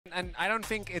And I don't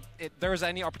think there's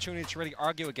any opportunity to really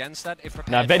argue against that. If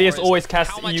nah, Vedius always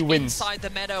casts EU wins. Inside the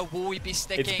meta will we be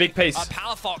sticking? It's big pace.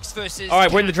 Power Fox versus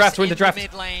Alright, we're in the draft, we're in the draft.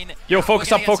 Yo,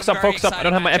 focus up, focus up, focus up. I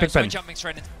don't have my epic pen.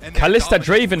 Kalista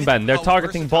Draven ban, they're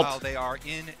targeting bot.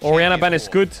 Orianna ban is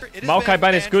good. Maokai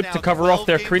ban is good to cover off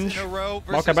their cringe.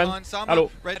 Maokai ban. Hello.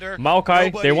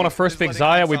 Maokai, they want to first pick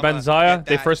Xayah, we ban Xayah.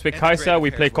 They first pick Kai'Sa,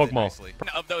 we play Kog'Maw.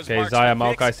 Okay, Xayah,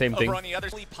 Maokai, same thing.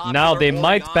 Now they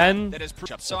might ban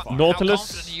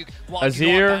Nautilus,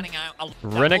 Azir,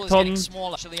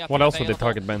 Renekton. What else would they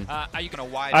target ban?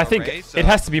 I think it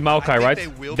has to be Maokai,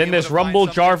 right? Then there's Rumble,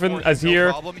 Jarvan,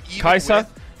 Azir, Kai'Sa.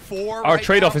 Our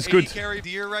trade-off is good,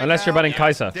 unless you're banning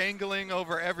Kai'Sa.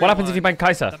 What happens if you ban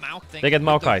Kai'Sa? They get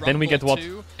Maokai. Then we get what?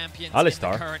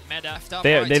 Alistar.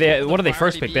 What do they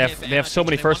first pick? They have so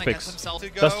many first picks.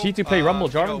 Does G2 play Rumble,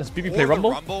 Jarvan? Does BB play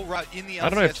Rumble? I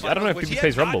don't know if BB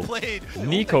plays Rumble.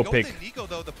 Nico pick.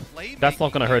 That's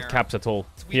not gonna hurt Caps at all.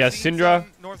 He has Syndra,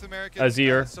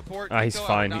 Azir. Ah, he's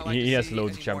fine. He has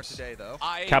loads of champs.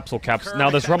 Caps will caps. Now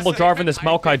there's Rumble, Jarvan, there's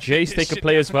Maokai, Jace. They could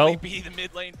play as well.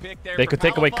 They could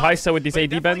take away Kai'Sa with these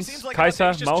AD bans.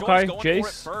 Kai'Sa, Maokai,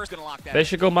 Jace. They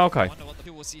should go Maokai.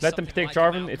 Let them take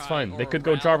Jarvan, it's fine. They could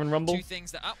go Jarvan Rumble.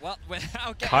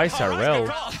 Kai'Sa Rel.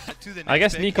 I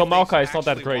guess Nico Maokai is not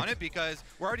that great.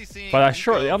 But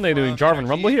aren't they doing Jarvan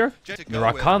Rumble here?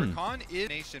 Rakan.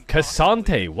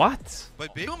 Cassante, what?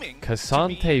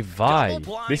 Cassante Vi.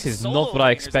 This is not what I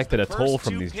expected at all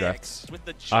from these drafts.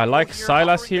 I like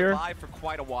Sylas here.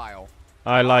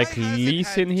 I like Lee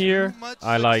Sin here.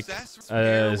 I like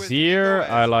Azir.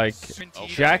 I like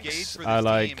Jax. I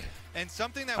like...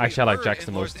 Actually, I like Jax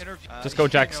the most. Just go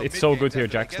Jax. It's so good here,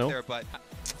 Jax, no?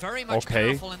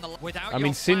 Okay. I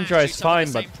mean, Syndra is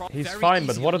fine, but he's fine,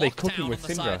 but what are they cooking with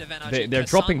Syndra? They're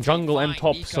dropping jungle and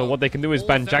top, so what they can do is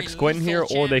ban Jax Gwen here,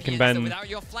 or they can ban,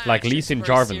 like, Lee Sin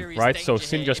Jarvan, right? So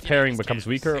Syndra's pairing becomes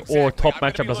weaker, or top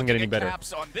matchup doesn't get any better.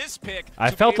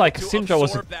 I felt like Syndra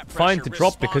was fine to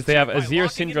drop because they have Azir,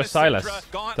 Syndra, Sylas.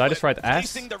 Did I just write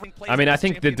ass? I mean, I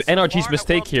think the NRG's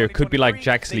mistake here could be like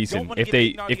Jax Lee Sin, if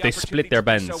they split their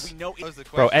bans.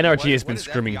 Bro, NRG has been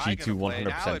scrimming G2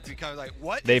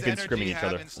 100%. They've been scrimming each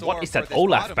other. What is that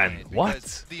Olaf ban?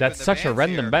 What? That's such a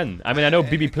random ban. I mean, I know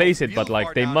BB plays it, but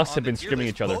like, they must have been scrimming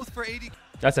each other.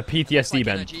 That's a PTSD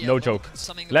ban, no joke.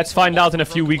 Let's find out in a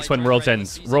few weeks when Worlds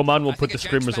ends. Roman will put the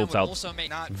scrim results out.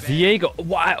 Viego,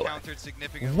 wow.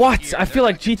 What? I feel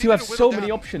like G2 have so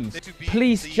many options.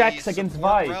 Please, Jax against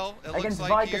Vi. Against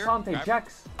Vi Cassante,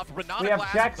 Jax. We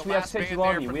have Jax, we have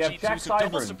Sejuani, we have Jax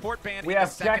Ivern, we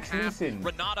have Jax Lee Sin,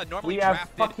 we have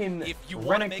fucking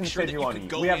Renekton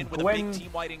Sejuani, we have Gwen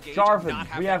Jarvan,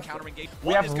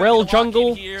 we have Rel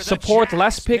jungle, support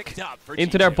last pick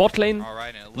into their bot lane,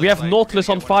 we have Nautilus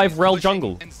on 5 Rel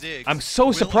jungle. I'm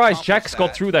so surprised Jax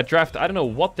got through that draft. I don't know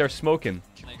what they're smoking.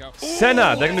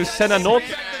 Senna, they're gonna do Senna Naut.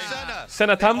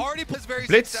 Senna Tam?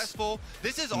 Blitz?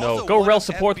 No, go Rel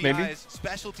support maybe.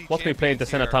 What can we play into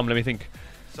Senna Tam? Let me think.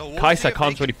 Kai'Sa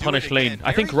can't really punish lane.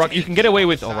 I think you can get away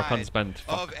with... Oh, Rakan's banned.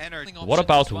 Fuck. What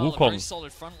about Wukong?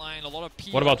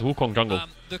 What about Wukong jungle?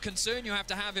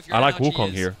 I like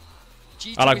Wukong here.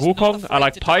 I like Wukong. I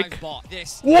like Pyke.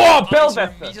 Whoa,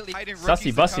 Belveth!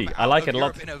 Sassy Bussy. I like it a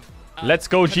lot. Let's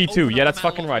go G2. Yeah, that's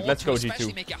fucking right. Let's go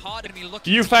G2.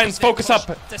 You fans, focus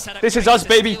up. This is us,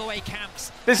 baby.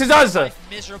 This is us.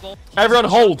 Everyone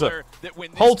hold.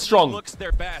 Hold strong.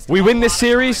 We win this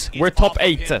series, we're top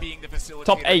 8.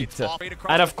 Top 8.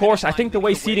 And of course, I think the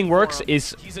way seeding works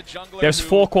is there's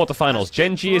 4 quarterfinals.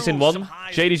 Gen G is in one,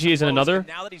 JDG is in another,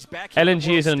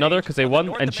 LNG is in another because they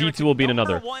won, and G2 will be in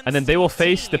another. And then they will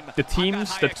face the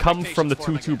teams that come from the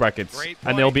 2-2 brackets.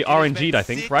 And they'll be RNG'd, I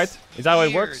think, right? Is that how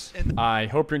it works? I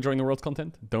hope you're enjoying the World's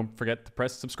content. Don't forget to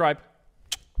press subscribe.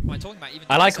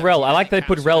 I like Rel. I like that they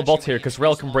put Rel bot here because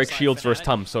Rel can break shields versus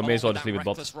Tum, so I may as well just leave it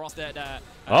bot.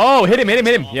 Oh, hit him, hit him,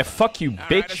 hit him. Yeah, fuck you,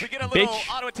 bitch. Bitch.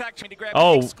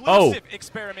 Oh.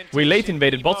 We late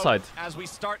invaded bot side.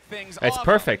 It's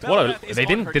perfect. What? They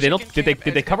didn't? Did they not? Did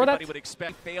they cover that?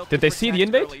 Did they see the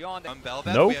invade?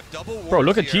 No. Bro,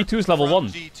 look at G2's level 1.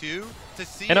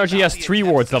 NRG has 3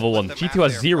 wards level 1. G2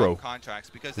 has 0.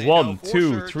 1,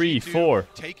 2, 3, 4.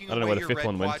 I don't know where the 5th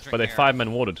one went, but they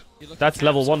 5-man warded. That's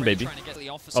level 1, baby.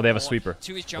 Oh, they have a sweeper.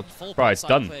 Right, it's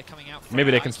done. Maybe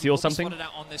they can steal something.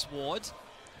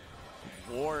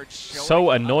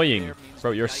 So annoying.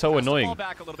 Bro, you're so annoying.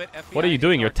 What are you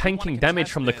doing? You're tanking damage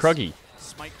from the Kruggy.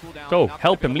 Go,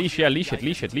 help him, leash, yeah, leash it.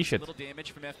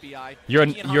 You're.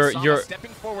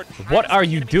 What are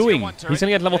you doing? He's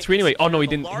gonna get level 3 anyway. Oh no, he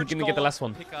didn't get the last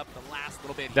one.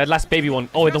 That last baby one.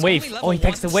 Oh, the wave. Oh, he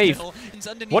takes the wave.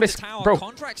 What is, bro?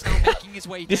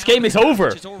 This game is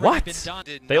over. What?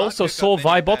 They also saw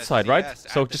Vi bot side, right?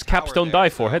 So just Caps don't die,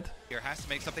 forehead. Has to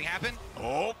make something happen.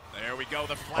 Oh, there we go.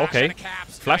 The flash okay, and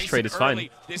Caps. flash trade is fine.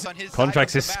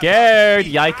 Contracts is scared.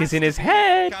 Yike is in his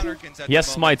head. He has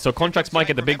smite, so Contracts might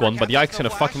get the big one, but Yike's gonna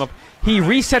fuck him up. He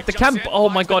reset the camp. Oh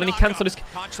my god, and he cancelled his.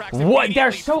 What?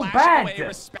 They're so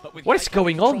bad. What is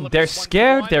going on? They're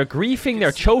scared. They're griefing.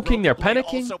 They're choking. They're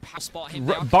panicking.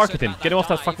 Bark at him. Get him off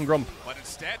that fucking grump. But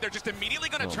instead, they're just immediately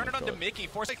gonna turn it on to Mickey.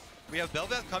 We have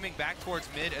Belveth coming back towards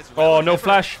mid as well. Oh, no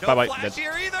flash. Bye-bye.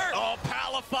 Here either. Oh,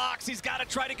 Palafox, he's got to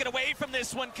try to get away from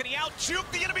this one. Can he out-juke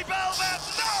the enemy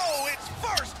Belveth? No, it's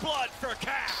first blood for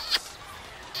Caps.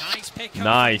 Nice pick.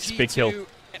 Nice, big kill.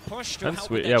 That's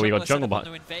sweet. Yeah, we got jungle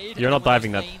behind. You're not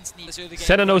diving that.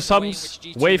 Senna no subs.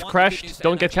 Wave crashed.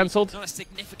 Don't get cancelled. Not a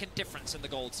significant difference in the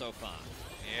gold so far.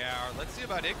 Yeah, let's see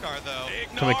about Ignar though.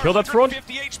 Can we kill that fraud?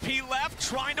 50 HP left,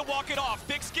 trying to walk it off.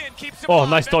 Thick skin keeps him oh, alive.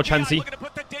 Nice dodge, Hansi. Hansi. Looking to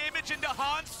put the damage into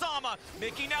Han Sama.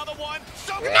 Mickey now the one.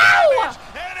 So no!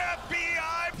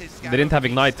 FBI. They didn't have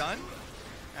Ignite.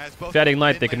 If they had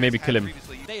Ignite, they could maybe kill him.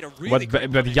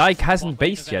 But Yike hasn't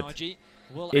based yet.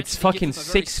 It's fucking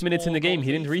 6 minutes in the game.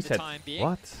 He didn't reset.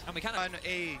 What?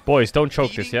 Boys, don't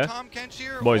choke this, yeah?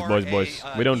 Boys.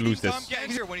 We don't lose this.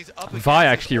 Vi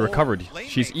actually recovered.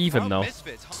 She's even now.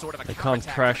 They can't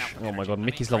crash. Oh my god,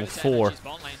 Mickey's level 4.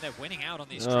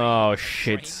 Oh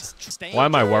shit. Why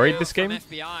am I worried this game?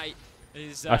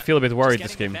 I feel a bit worried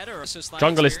this game.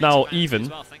 Jungle is now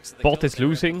even. Bot is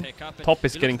losing. Top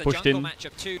is getting pushed in.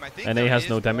 And A has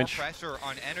no damage.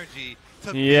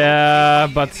 Yeah,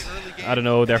 but I don't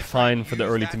know. They're fine for the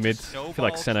early to mid. I feel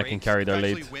like Senna can carry their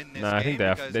late. Nah, I think they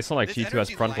have. It's not like G2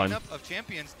 has frontline.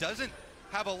 Doesn't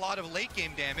have a lot of late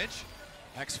game damage.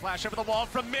 X flash over the wall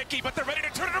from Mickey, but they're ready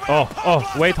to turn it around.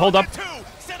 Oh, wait, hold up.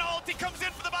 Senna ulti comes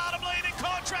in for the bottom lane, and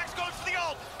Contracts goes for the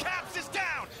ult. Caps is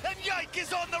down, and Yike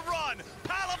is on the run.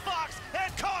 Palafox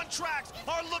and Contracts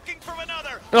are looking for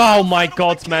another. Oh my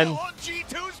god, man. On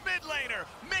G2's mid laner.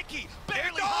 Mickey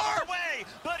barely hops away,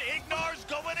 but Ignar's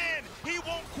going in. He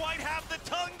won't quite have the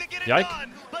tongue to get it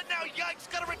done, but now Yike's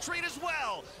got to retreat as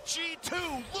well.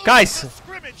 G2. Guys,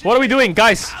 what are we doing,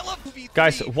 guys?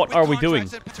 Guys, what are we doing?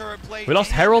 We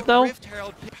lost Herald now?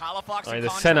 The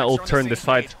Senna ult turned this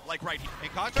fight.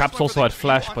 Caps also had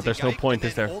flash, but there's no point,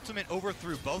 is there?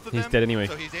 He's dead anyway.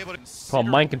 Come on,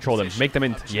 mind control them. Make them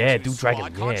in. Yeah, do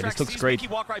Dragon. Yeah, this looks great.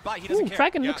 Ooh,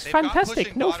 Dragon looks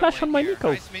fantastic. No flash on my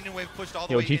Nico.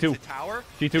 Yo, G2.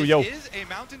 G2, yo.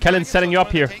 Kellen's setting you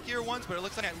up here.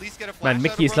 Man,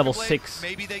 Mickey is level 6.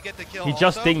 He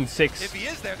just dinged 6. If he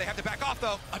is there, they have to back off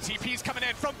though. A TP's coming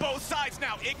in from both sides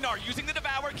now. Ignar using the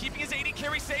Devour, keeping his AD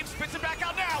carry safe, spits it back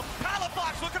out now.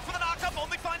 Palafox looking for the knockup,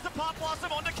 only finds the Pop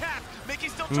Blossom on the Cap.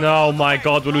 Mickey's still no, my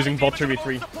god, we're losing bot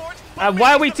 3v3. And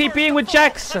why are we TPing with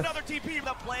Jax?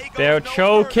 They're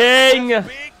choking!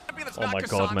 Oh my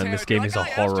god, man, this game is a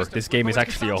horror. This game is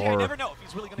actually a horror.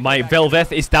 My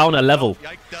Belveth is down a level.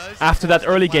 After that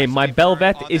early game, my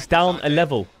Belveth is down a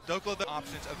level.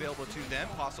 Options available to them,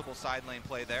 possible side lane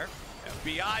play there.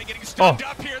 Oh,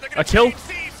 a kill?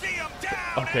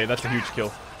 Okay, that's a huge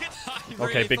kill.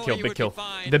 Okay, big kill.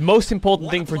 The most important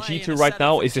thing for G2 right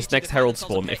now is this next Herald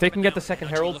spawn. If they can get the second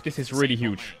Herald, this is really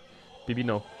huge. BB,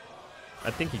 no.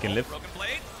 I think he can live.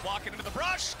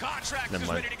 Never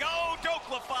mind.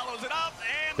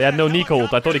 They had no Nico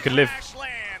ult. I thought he could live.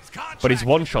 But he's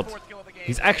one-shot.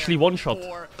 He's actually one-shot.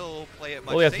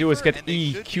 All he has to do is get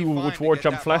E, Q, which ward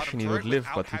jump flash, and he would live.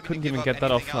 But he couldn't even get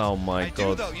that off. Oh my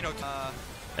god.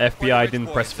 FBI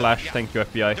didn't press flash. Thank you,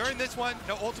 FBI.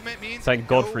 Thank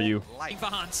God for you.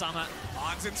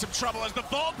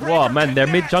 Wow, man, their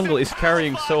mid jungle is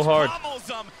carrying so hard.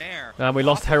 And we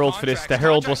lost Herald for this. The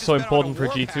Herald was so important for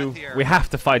G2. We have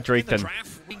to fight Drake then.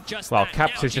 Wow,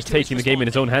 Caps is just taking the game in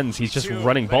his own hands. He's just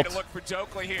running bot.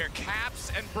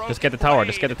 Just get the tower.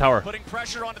 Just get the tower.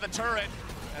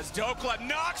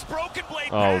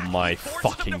 Oh my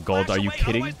fucking god, are you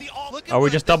kidding? Are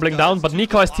we just doubling down? But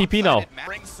Nico has TP now.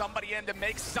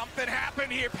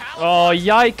 Oh,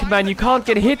 yike, man, you can't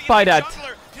get hit by that.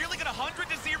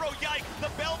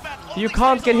 You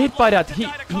can't get hit by that.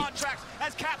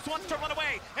 As Caps wants to run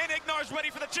away, and Ignar's ready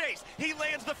for the chase. He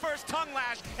lands the first tongue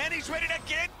lash, and he's ready to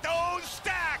get those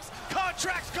stacks.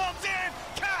 Contracts comes in.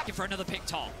 Caps for another pick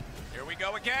tall. Here we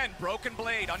go again. Broken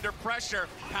Blade under pressure.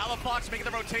 Palafox making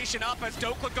the rotation up as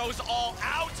Dokla goes all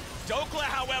out. Dokla,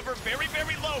 however, very,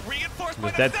 very low. Reinforced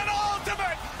by the Zen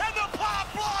ultimate, and the pop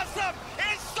awesome!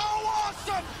 It's so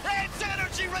awesome! It's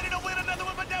Energy ready to win another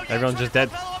one, but now everyone's just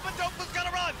dead.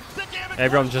 Run.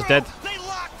 Everyone's just dead. They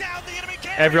lock down the enemy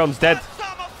carry. Everyone's dead.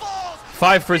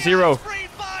 5 for 0.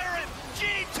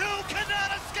 G2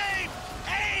 cannot escape.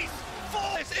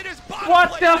 Ace, it is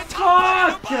what the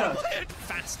fuck?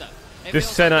 Faster. This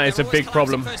Senna is a big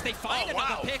problem.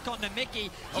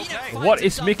 What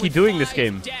is Mickey doing this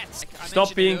game?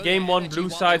 Stop being game 1 blue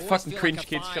side. Fucking cringe,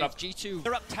 kids. Shut up.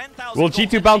 Will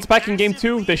G2 bounce back in game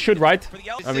 2? They should, right?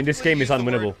 I mean, this game is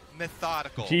unwinnable.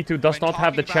 G2 does not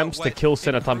have the champs to kill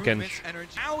Senna Tamken.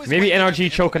 Maybe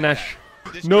NRG choke a Nash.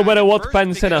 No matter what,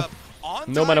 ban Senna.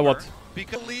 No matter what.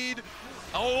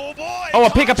 Oh boy! Oh, a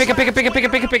pick.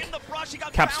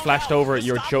 Caps flashed over.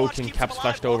 You're joking. Caps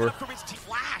flashed over.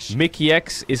 Mickey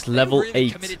X is level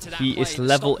 8. He is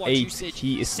level 8.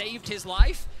 He is saved his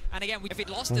life. And again, if it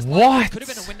lost his what? life, it could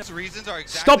have been a winner.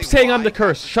 Stop saying I'm the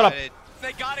curse. Shut up.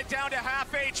 They got it down to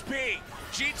half HP.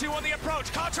 G2 on the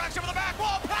approach. Contracts over the back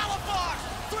wall. Palafox!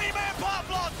 3-man pop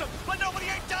lost him, but nobody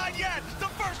ain't died yet. The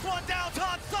first one down,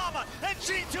 Todd Sama, and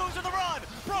G2's in the run.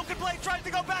 Broken Blade tries to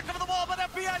go back over the wall, but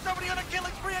FBI's already on a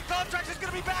killing spree, and Contracts is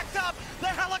going to be backed up. The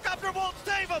helicopter won't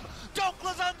save him.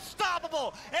 Dokla's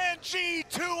unstoppable, and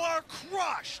G2 are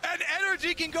crushed. And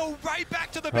Energy can go right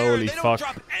back to the Baron. Holy they fuck.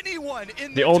 don't drop anyone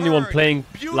in the only one playing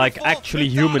like actually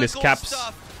human is Caps.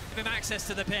 Give him access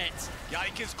to the pit.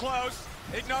 Yike is close.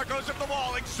 Ignar goes up the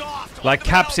wall, exhaust. Like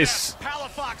Caps is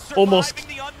almost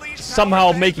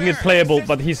somehow making it playable,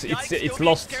 but it's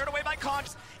lost.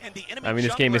 I mean,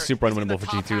 this game is super unwinnable for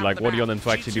G2. Like, what do you want them to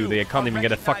actually do? They can't even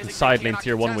get a fucking side lane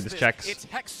tier 1 with his checks.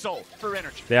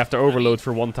 They have to overload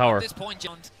for 1 tower.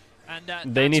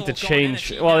 They need to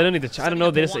change. Well, they don't need to. I don't know.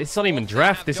 It's not even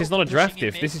draft. This is not a draft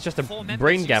diff. This is just a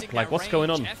brain gap. Like, what's going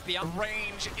on?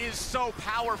 Range is so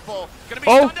powerful.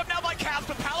 Oh!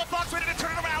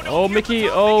 Oh, Mickey.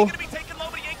 Oh.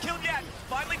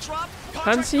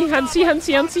 Hansi.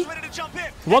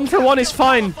 1 for 1 is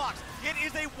fine. It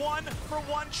is a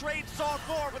 1-for-1 trade saw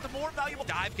for with a more valuable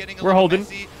dive getting We're holding.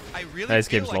 This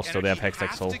game's lost, so they have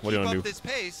Hextech Soul. What do you want to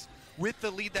do?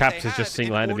 Caps is just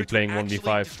single-handedly playing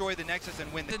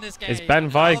 1v5. Is ban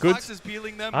Vi good?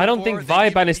 I don't think Vi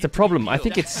ban is the problem. I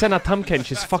think it's Senna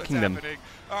Tamkench is fucking them.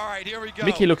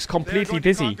 Mickey looks completely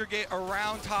dizzy.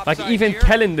 Like, even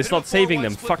Kellen is not saving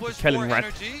them. Fuck Kellen rat.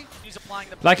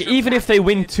 Like, even if they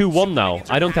win 2-1 now,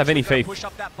 I don't have any faith.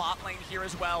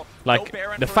 Like,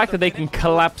 the fact that they can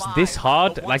collapse this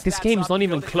hard, like, this game's not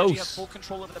even close.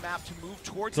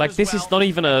 Like, this is not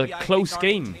even a close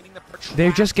game.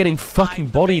 They're just getting fucking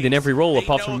bodied in every role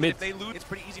apart from mid. It's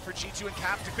pretty easy for G2 and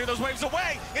Caps to clear those waves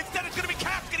away. Instead, it's going to be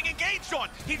Caps getting engaged on.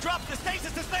 He drops the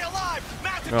stasis to stay alive.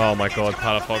 Oh my god,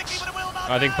 Palafox.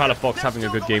 I think Palafox having a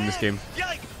good game this game.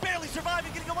 Yike, barely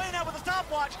surviving, getting away now with a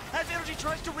stopwatch as Energy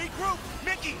tries to regroup.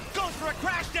 Mickey goes for a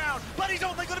crash down, but he's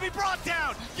only going to be brought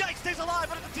down. Yike stays alive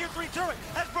under the tier 3 turret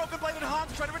as Broken Blade and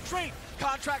Hans try to retreat.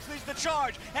 Contracts leads the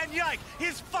charge, and Yike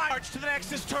is fired to the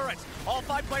Nexus turrets. All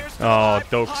 5 players still alive.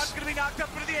 Dokes. Hans going to be knocked up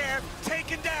into the air,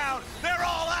 taken down. They're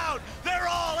all out. They're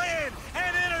all in,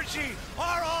 and Energy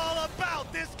are all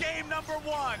about this game number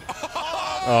 1.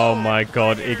 Oh my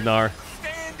god, Ignar.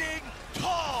 Standing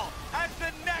tall as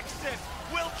the Nexus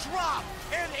will drop,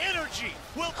 and Energy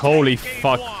will holy take game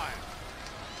fuck. 1.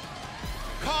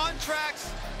 Contracts.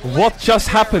 What just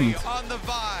happened? On the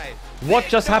vibe. What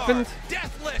just happened?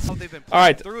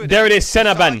 Alright, there it is,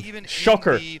 Senna ban.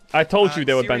 Shocker. I told you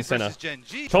they would ban Senna.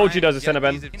 Told you there's a Senna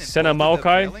ban. Senna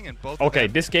Maokai. Okay,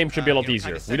 this game should be a lot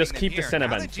easier. We just keep the Senna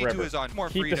ban forever.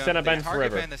 Keep the Senna ban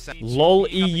forever. LOL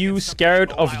EU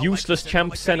scared of useless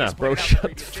champ Senna. Bro,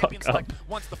 shut the fuck up.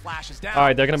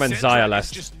 Alright, they're gonna ban Xayah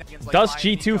last. Does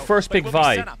G2 first pick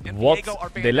Vi? What?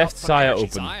 They left Xayah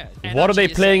open. What are they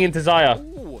playing into Xayah?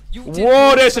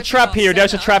 Whoa, there's a trap here.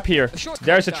 There's a trap here.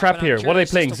 There's a trap here. What are they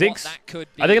playing? Ziggs?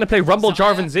 Are they going to play Rumble,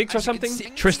 Jarvan, Ziggs or something?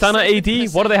 Tristana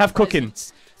AD? What do they have cooking?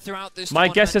 My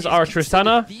guesses are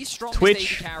Tristana,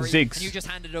 Twitch,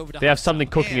 Ziggs. They have something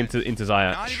cooking into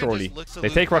Xayah, surely. They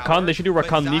take Rakan. They should do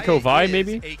Rakan, Nico, Vi,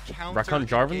 maybe? Rakan,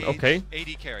 Jarvan? Okay.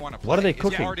 What are they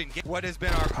cooking?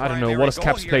 I don't know. What does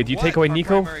Caps play? Do you take away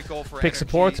Nico? Pick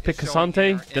support? Pick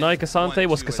Cassante? Deny Cassante?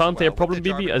 Was Cassante a problem,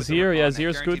 BB? Azir? Yeah,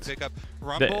 Azir's good.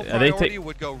 They take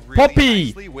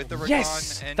Poppy!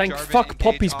 Yes! Thank fuck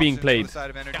Poppy's being played.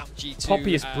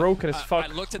 Poppy is broken as fuck.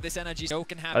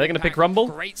 Are they gonna pick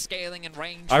Rumble?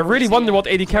 I really wonder what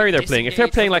AD carry they're playing. If they're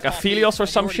playing like Aphelios or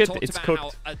some shit, it's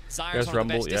cooked. There's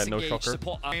Rumble, yeah, no shocker.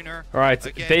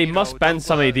 Alright, they must ban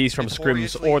some ADs from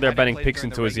scrims or they're banning picks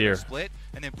into Azir.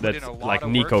 and then put That's in a lot like of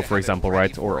Nico, work to for have it example, ready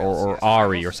right? for Or LCS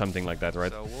Ari or finals. something like that,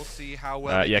 right? So we'll see how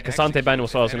well Yeah, Cassante ban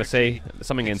was what I was gonna say.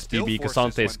 Something against BB.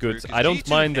 Cassante is good. I don't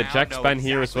mind the Jax ban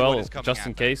here as well, just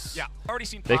in case.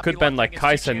 They could ban like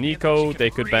Kai'Sa Nico. They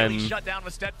could ban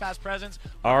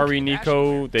Ari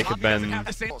Nico. They could ban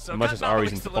as much as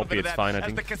Ari's into Poppy. It's fine, I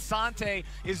think. They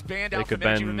could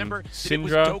ban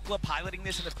Syndra.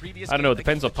 I don't know. It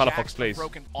depends what Palafox plays.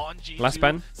 Last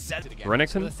ban,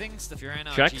 Renekton,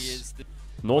 Jax,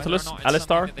 Nautilus,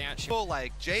 Alistar.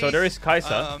 So there is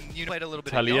Kai'Sa,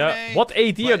 Talia. What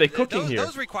AD are they cooking here?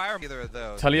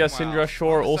 Talia, Syndra,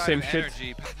 sure, all same shit.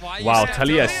 Wow,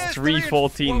 Talia is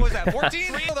 314.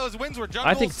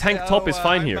 I think tank top is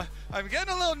fine here.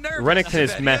 Renekton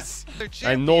is mess.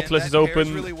 And Nautilus is open.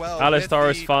 Alistar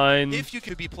is fine.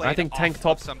 I think tank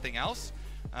top.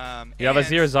 You have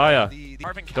Azir Zaya.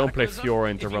 Don't play Fiora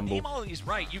into Rumble.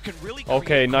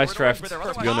 Okay, nice draft.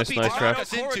 To be honest, nice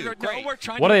draft.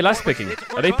 What are they last picking?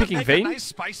 Are they picking Vayne?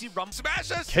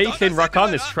 Caitlyn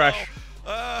Rakan is trash.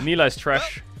 Mila is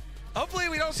trash.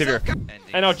 Severe.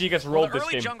 NRG gets rolled this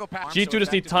game. G2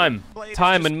 just need time.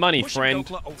 Time and money, friend.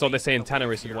 That's what they say in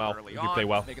Tanneris and WoW. If you play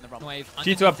WoW.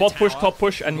 G2 have bot push, top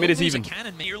push, and mid is even.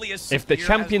 If the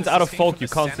champion's out of folk, you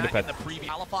can't see the pet.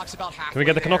 Can we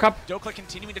get the knock up?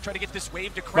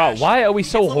 Wow, why are we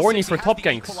so horny for top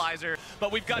ganks?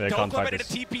 They can't fight this.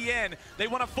 They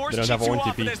don't have orange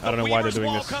TP. I don't know why they're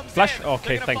doing this. Flash?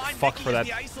 Okay, thank fuck for that.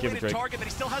 Give it Drake.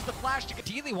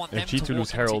 If G2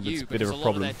 lose Herald, it's a bit of a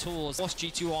problem.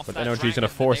 But NRG is gonna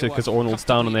force it because Ornald's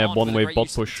down and they have one wave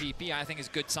bot push.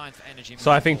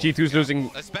 So I think G2's losing.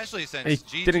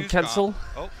 He didn't cancel.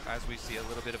 As we see a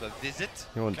little bit of a visit.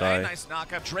 He won't die. Nice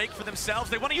knockup. Drake for themselves.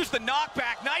 They want to use the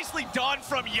knockback. Nicely done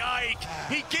from Yike.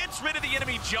 He gets rid of the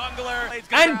enemy jungler.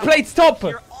 And played stop!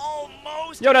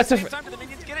 Yo, that's a...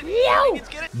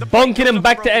 Bunking him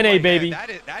back to NA, baby.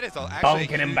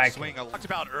 Bunking him back.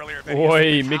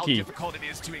 Oi, Mickey.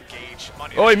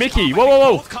 Oi, Mickey. Whoa,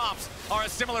 whoa, whoa. Are a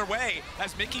similar way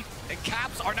as Mickey and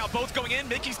Caps are now both going in.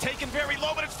 Mickey's taken very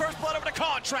low, but it's first blood over to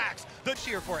Contracts.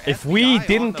 If we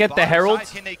didn't get the Herald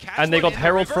and they got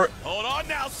Herald for... Hold on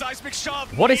now, seismic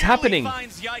shove. What is happening?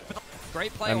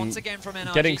 Great play once again from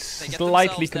NRG. Getting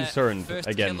slightly concerned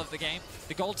again.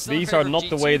 These are not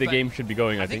the way the game should be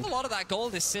going, I think.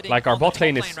 Like our bot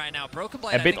lane is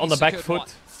a bit on the back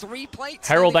foot.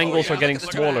 Herald angles are getting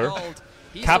smaller.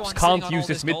 Caps can't use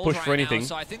this mid push for anything.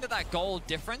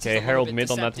 Okay, Herald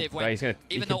mid on that. He can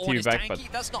TV back, but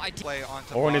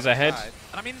Ornn is ahead.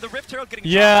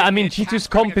 Yeah, I mean G2's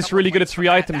comp is really good at 3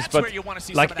 items, but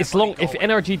like if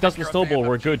NRG doesn't snowball,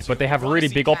 we're good. But they have really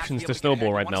big options to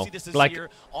snowball right now. Like,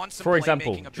 for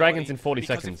example, Dragons in 40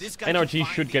 seconds. NRG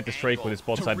should get the Drake with his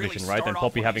bot side vision, right? And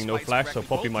Poppy having no flash, so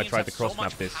Poppy might try to cross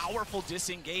map this.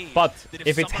 But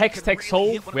if it's Hex Tech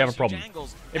Soul, we have a problem.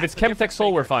 If it's Chem Tech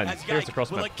Soul, we're fine. Here's the cross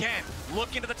map. Again,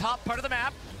 look into the top part of the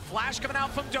map. Flash coming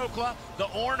out from Dokla. The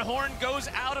Ornn horn goes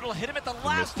out. It'll hit him at the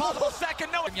last possible second.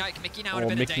 No. Oh,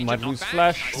 Mickey might lose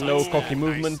flash. No cocky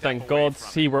movement, thank God.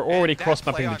 See, we're already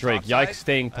cross-mapping the Drake. Yike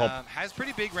staying top.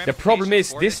 The problem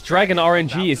is, this Dragon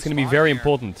RNG is going to be very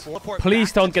important.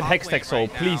 Please don't get Hextech Soul.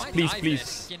 Please, please,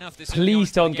 please.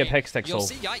 Please don't get Hextech Soul.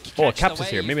 Oh, Caps is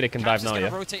here. Maybe they can dive now,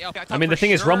 yeah? I mean, the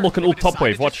thing is, Rumble can ult top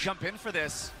wave. Watch.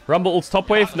 Rumble ults top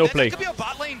wave, no play.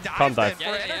 Can't dive.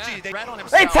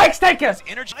 It's Hextech!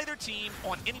 Either team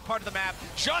on any part of the map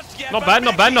just yet. Not bad,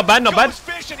 not bad, not bad, not bad.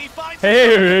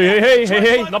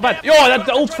 Hey, not bad. Yo, that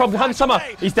ult from Hans Sommer.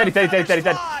 He's dead, he's dead, he's dead, he's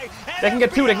dead. They can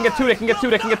get 2, they can get 2, they can get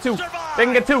 2, they can get 2. They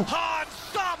can get 2.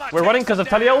 We're running because of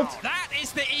Talia ult.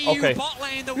 Okay.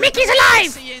 Mickey's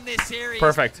alive!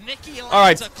 Perfect.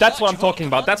 Alright, that's what I'm talking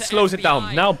about. That slows it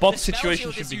down. Now bot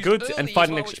situation should be good and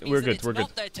fighting next. We're good, we're good.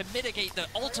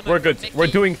 We're good. We're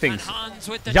doing things.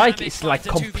 Yike is like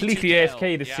completely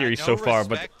AFK this series so far,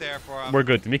 but we're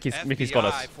good. Mickey's got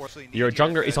us. Your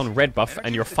jungler is on red buff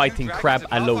and you're fighting Crab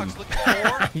alone.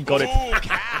 He got it.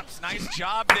 Nice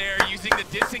job there using the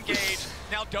disengage.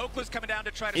 Now Dokla's coming down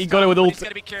to try to he got it with ult. He's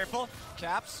gotta be careful.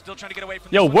 Caps still trying to get away from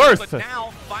Yo, this Worth! one,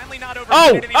 now, finally not over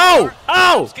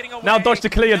Oh! Now dodge the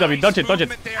clear, W. Dodge it, dodge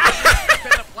it.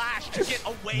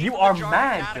 You are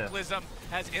mad.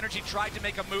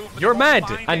 You're mad,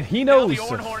 and he knows.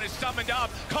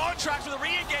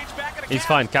 He's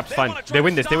fine, Cap's fine. They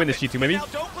win this G2 maybe.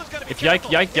 If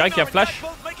Yike have flash.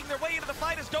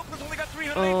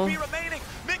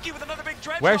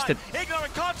 Where's the...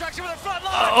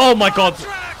 Oh my God.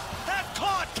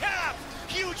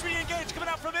 Huge re-engage coming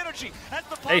out from Energy as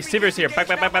the Hey, Sivir's here. Back.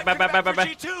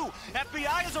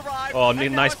 Oh,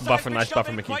 nice buffer,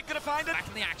 Mickey.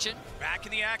 Back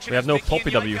in the action. We have no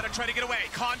Poppy W.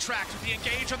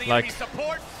 Like,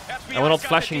 and we're not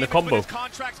flashing the combo.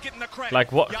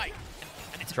 Like, what?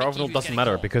 Quarterfinal doesn't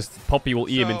matter because Poppy will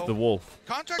E him into the wall.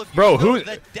 Bro, who?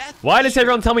 Why does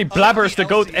everyone tell me Blabber's the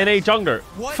GOAT NA jungler?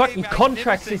 Fucking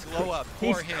Contracts is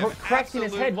he's cracked in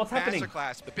his head. What's happening?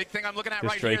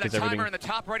 This Drake is everything.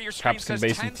 Caps can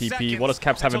base in TP. What does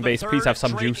Caps have in base? Please have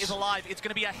some juice. A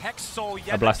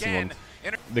blasting one.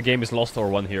 The game is lost or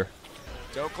won here.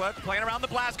 Dokla playing around the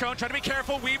blast cone, trying to be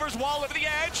careful. Weaver's wall over the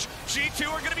edge.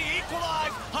 G2 are going to be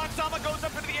equalized. Hansama goes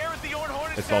up into the air as the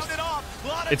Ornhorn is sounded off.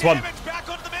 It's won. Back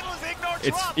onto the middle as Ignore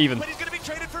it's dropped, even. But he's going to be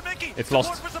traded for Mickey. It's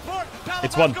lost.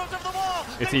 It's won.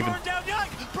 It's even.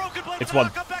 It's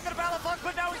won.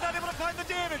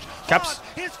 Caps.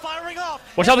 He's firing off.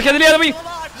 Watch out, the enemy. They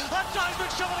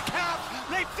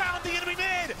found the enemy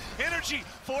mid. Energy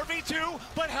 4v2,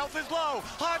 but health is low.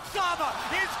 Hansama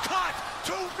is cut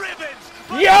to ribbons.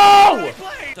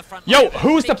 Yo,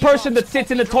 who's the person that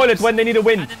sits in the toilet when they need a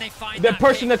win? The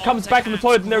person that comes back in the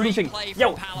toilet when they're losing.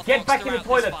 Yo, get back in the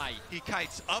toilet.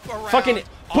 Fucking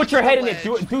put your head in it.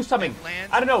 Do something.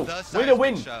 I don't know. Win a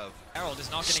win.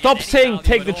 Stop saying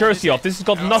take the jersey off. This has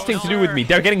got nothing to do with me.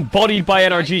 They're getting bodied by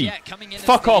NRG.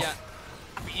 Fuck off.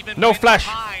 No flash.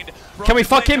 Can we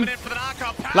fuck him?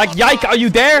 Like, Yike, are you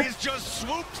there?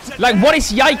 Like, what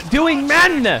is Yike doing,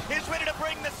 man? He's ready to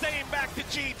bring the same back to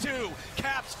G2.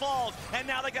 Caps falls, and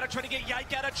now they gotta try to get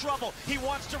Yike out of trouble. He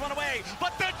wants to run away,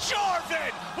 but the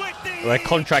Jarvan with the like,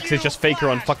 Contracts is just faker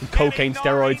on fucking cocaine,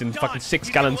 steroids, and fucking 6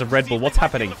 gallons of Red Bull. What's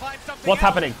happening? What's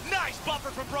happening? Nice buffer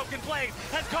from Broken Blade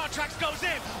as Contracts goes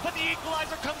in, but the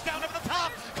equalizer comes down over the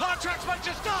top. Contracts might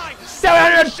just die.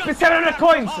 700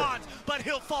 coins. But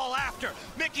he'll fall after.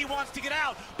 Mickey wants to get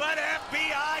out, but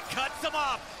FBI cuts him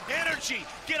off. Energy,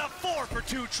 get a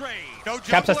 4-for-2 trade. No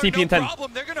Caps has TP in 10.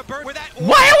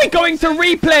 Why are we going to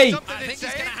replay? I think he's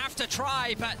gonna have to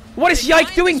try, but what is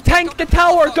Yike doing? Tank the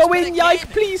tower. Go in,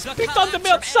 Yike, please. Pick on the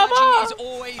milk. Summer.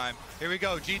 Here we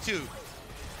go, G2.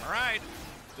 All right.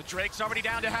 The Drake's already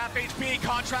down to half HP.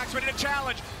 Contracts ready to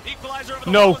challenge. Equalizer over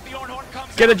the no. wall as the Ornhorn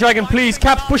comes Get the dragon, please.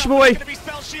 Caps, push him away.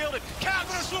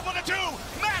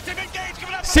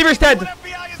 Sivir's dead.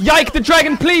 Yike, the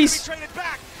dragon, please.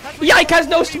 Yike has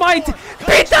no smite.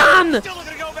 Be done.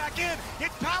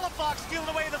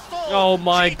 Oh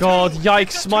my god. Yike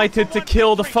smited to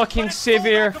kill the fucking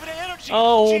Sivir.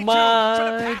 Oh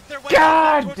my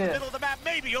god.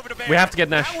 We have to get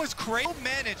Nash. That was great.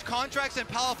 Manage Contracts and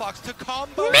Palafox to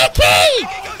combo. Mickey!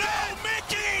 No,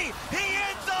 Mickey! He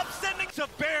ends up sending to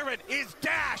Baron. Is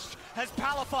dashed as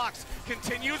Palafox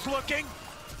continues looking.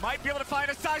 Might be able to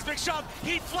find a seismic shove.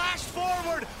 He flashed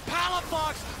forward.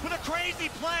 Palafox with a crazy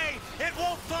play. It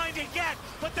won't find it yet,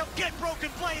 but they'll get Broken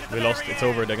Blade at the We lost. It's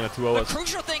over. They're gonna 2-0 us. The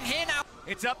crucial thing here now.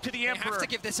 It's up to the Emperor. They have to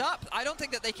give this up. I don't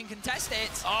think that they can contest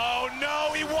it. Oh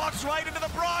no, he walks right into the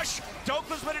brush.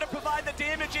 Dokla's ready to provide the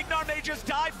damage. Ignar may just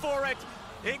die for it.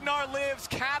 Ignar lives,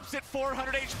 Caps at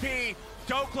 400 HP.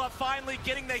 Dokla finally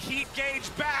getting the heat gauge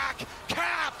back.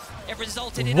 Caps! It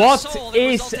resulted in what a soul.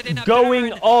 is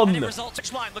going on?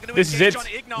 This is it.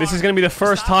 This is going to be the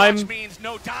first time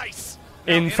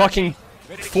in fucking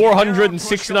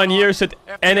 469 years that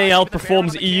NA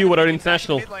outperforms EU without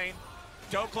international.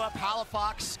 Dokla,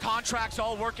 Palafox, Contracts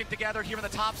all working together here on the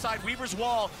top side. Weaver's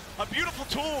Wall, a beautiful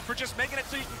tool for just making it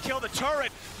so you can kill the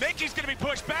turret. Mickey's going to be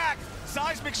pushed back.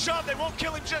 Seismic shove, they won't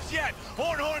kill him just yet.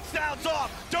 Ornhorn sounds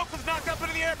off. Dokla's knocked up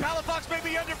into the air. Palafox may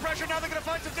be under pressure. Now they're going to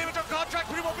find some damage on Contract,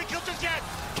 but he won't be killed just yet.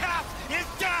 Cap is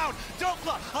down.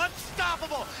 Dokla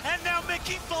unstoppable. And now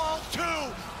Mickey falls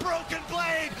too. Broken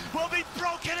Blade will be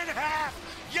broken in half.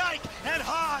 Yike and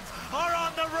Hans are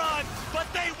on the run, but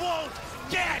they won't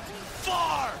get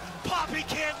far. Poppy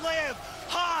can't live.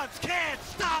 Hans can't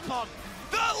stop him.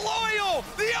 The loyal,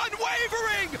 the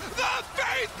unwavering, the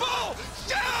faithful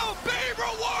shall be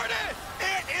rewarded.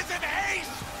 It is an ace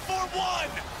for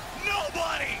one.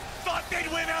 Nobody thought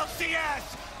they'd win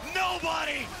LCS.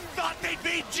 Nobody thought they'd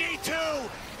beat G2.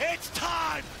 It's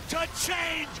time to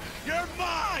change your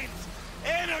minds.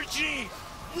 Energy,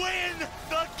 win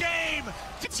the game.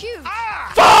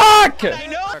 Fuck!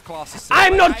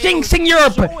 I'm not jinxing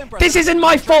Europe! This isn't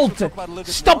my fault!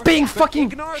 Stop being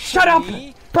fucking... Shut up!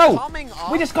 Bro,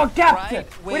 we just got gapped!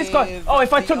 We just got... Oh,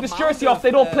 if I took this jersey off,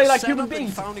 they'd all play like human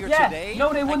beings! Yeah,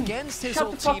 no they wouldn't. Shut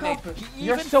the fuck up!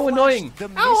 You're so annoying!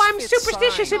 Oh, I'm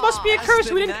superstitious! It must be a curse!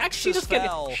 We didn't actually just get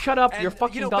it! Shut up, you're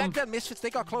fucking dumb.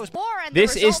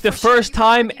 This is the first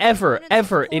time ever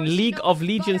in League of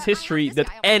Legends history that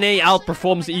NA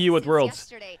outperforms EU at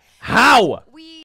Worlds. How?